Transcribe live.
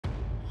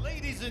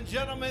Ladies and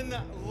gentlemen,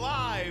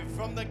 live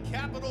from the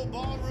Capitale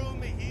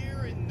Ballroom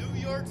here in New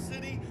York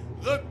City,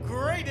 the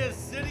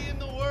greatest city in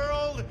the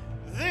world,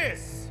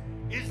 this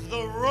is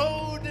the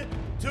road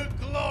to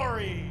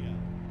glory.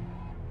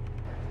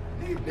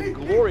 In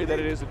glory that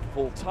it is in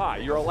full tie.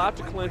 You're allowed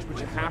to clinch,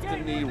 but you have to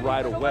knee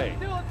right away.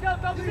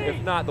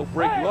 If not, they'll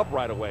break you up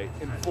right away.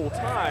 In full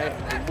tie,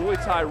 the Muay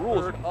Thai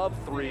rules of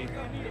 3,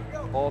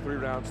 all 3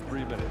 rounds,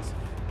 3 minutes.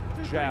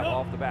 Jab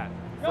off the bat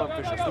from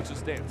Fisher, switches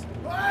stance.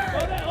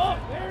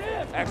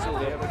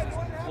 Excellent emphasis,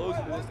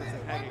 closing the distance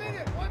and hanging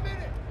on.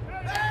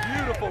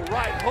 Beautiful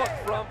right hook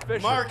from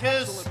Fisher.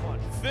 Marcus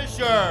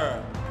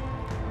Fisher.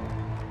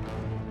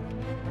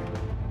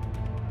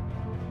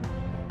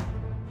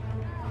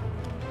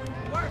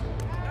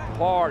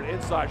 Hard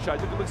inside shot.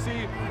 You can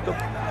see the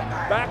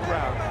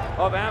background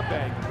of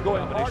Ambang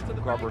going hard to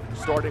the cover,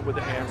 starting with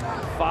the hands,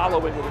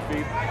 following with the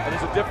feet, and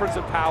there's a difference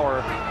in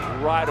power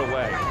right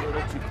away. A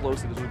little too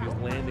close to this when he's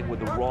landing with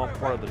the wrong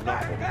part of the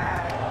knuckle.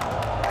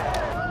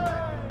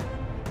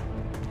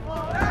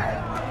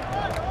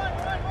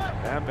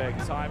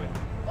 Ambang timing.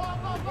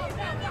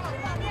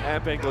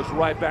 Ambang goes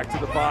right back to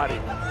the body.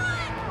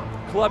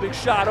 Clubbing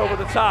shot over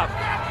the top.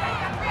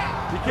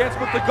 He can't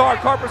split the guard.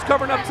 Carper's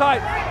covering up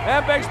tight.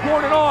 Ambang's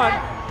pouring it on.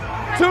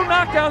 2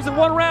 knockdowns in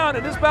 1 round,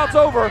 and this bout's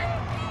over.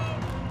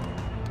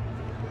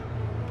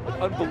 An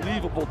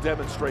unbelievable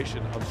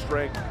demonstration of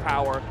strength,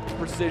 power,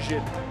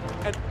 precision,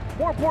 and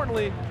more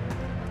importantly,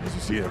 as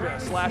you see him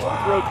slash the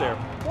throat there,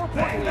 more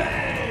importantly,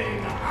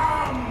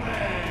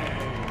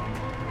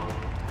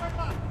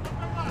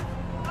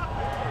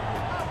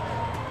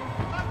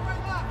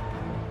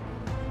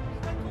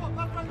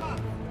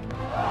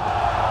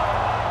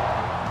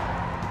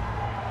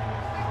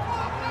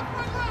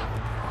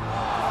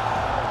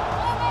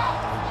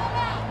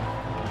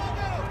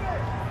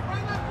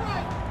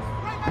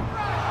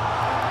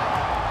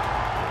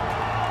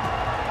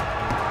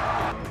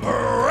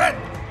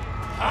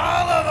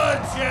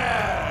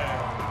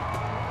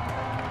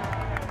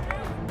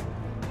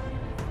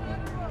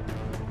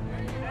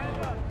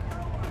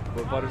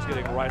 Butter's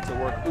getting right to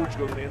work. Ooch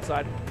goes to the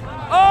inside.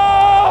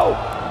 Oh!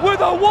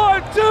 With a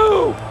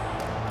 1-2!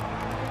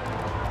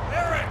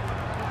 Eric,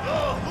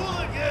 the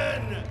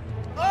hooligan.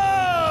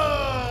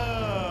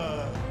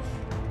 Oh!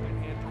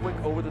 And quick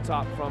over the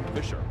top from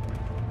Fisher.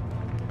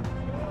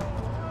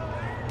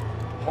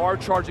 Hard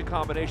charging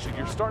combination.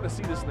 You're starting to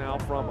see this now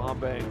from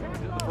Ambang.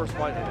 The first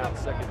fight and now the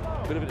second.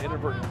 Bit of an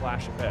inadvertent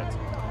clash of heads.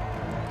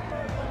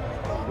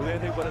 With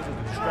anything but as a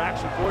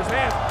distraction for his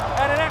hands.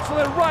 And an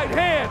excellent right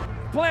hand.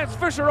 Plants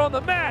Fisher on the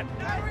mat.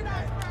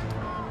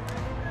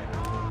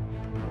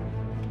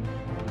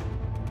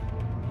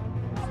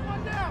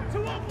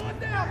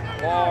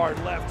 Hard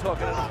left hook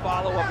and then a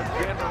follow-up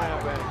again from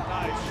Ambang.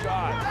 Nice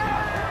shot.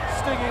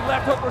 Stinging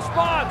left hook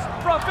response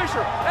from Fisher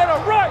and a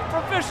right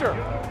from Fisher.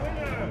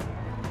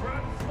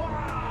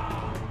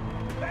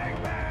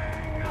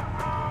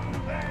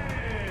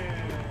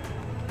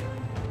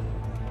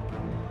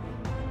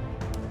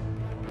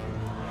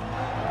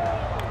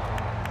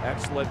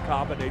 Excellent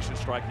combination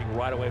striking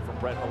right away from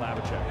Brett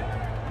Hlavacek.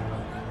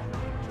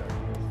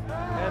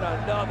 And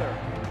another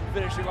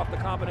finishing off the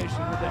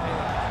combination with the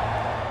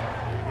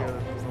hands. Here,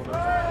 there's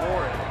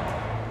glory.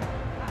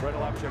 Brett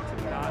Hlavacek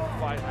did not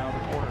fight out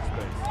of corner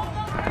space.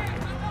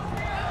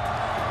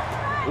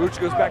 Ooch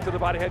goes back to the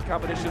body head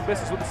combination,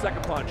 misses with the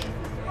second punch.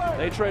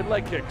 They trade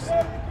leg kicks.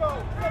 Kicking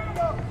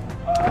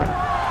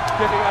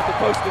out the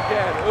post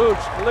again.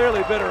 Ooch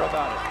clearly bitter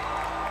about it.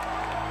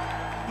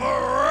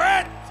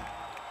 Brett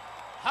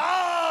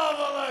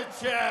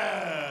Hlavacek.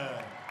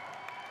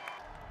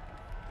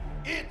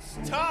 It's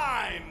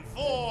time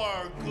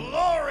for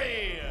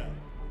glory.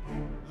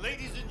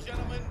 Ladies and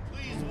gentlemen,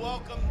 please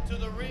welcome to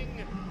the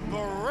ring,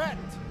 Brett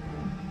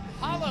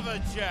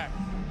Hlavacek.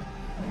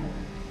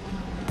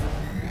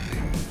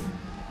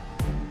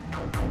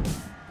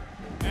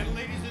 And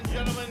ladies and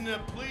gentlemen,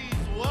 please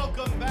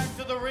welcome back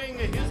to the ring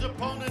his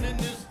opponent in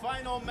this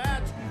final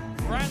match,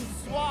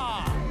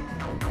 Francois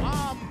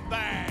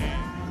Ambang.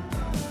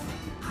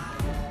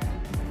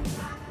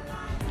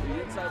 The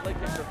inside leg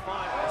kicks are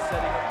fine by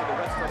setting up for the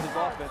rest of his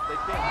offense. They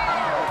can't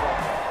handle it.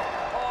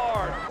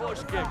 Hard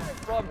push kick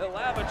from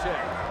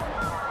Hlavacek.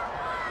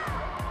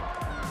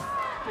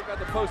 Kick out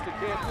the post and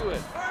can't do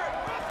it.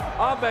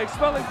 Ambang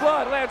smelling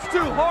blood, lands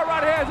 2 hard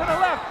right hands and a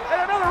left,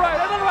 and another right,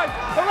 another right.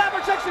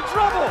 Hlavacek's in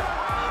trouble.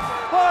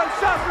 Hard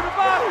shots to the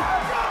body.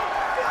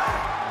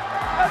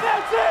 And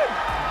that's it.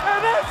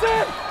 And that's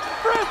it.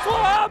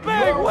 Francois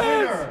Ambang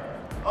wins. Winner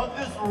of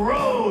this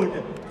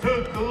Road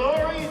to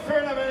Glory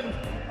tournament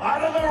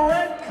out of the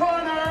red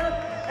corner,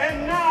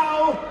 and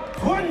now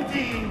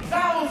 $20,000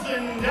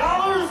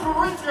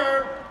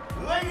 richer,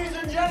 ladies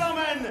and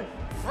gentlemen,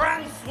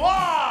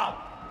 Francois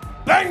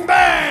Bang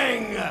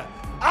Bang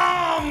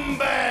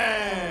Ambang.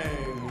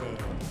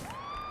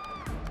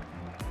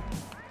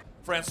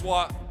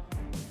 Francois,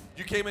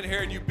 you came in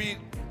here and you beat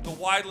the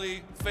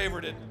widely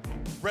favorited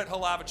Brett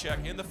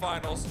Hlavacek in the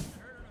finals.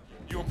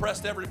 You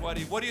impressed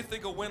everybody. What do you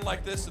think a win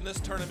like this in this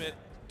tournament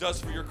does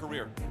for your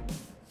career?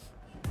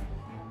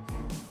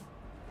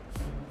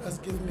 That's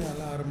given me a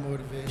lot of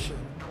motivation.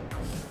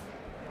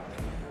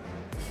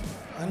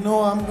 I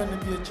know I'm going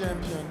to be a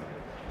champion.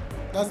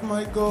 That's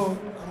my goal.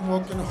 I'm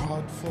working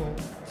hard for.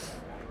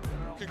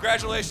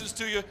 Congratulations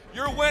to you.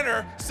 Your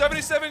winner,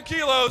 77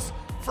 kilos,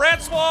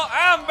 Francois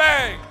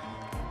Ambang.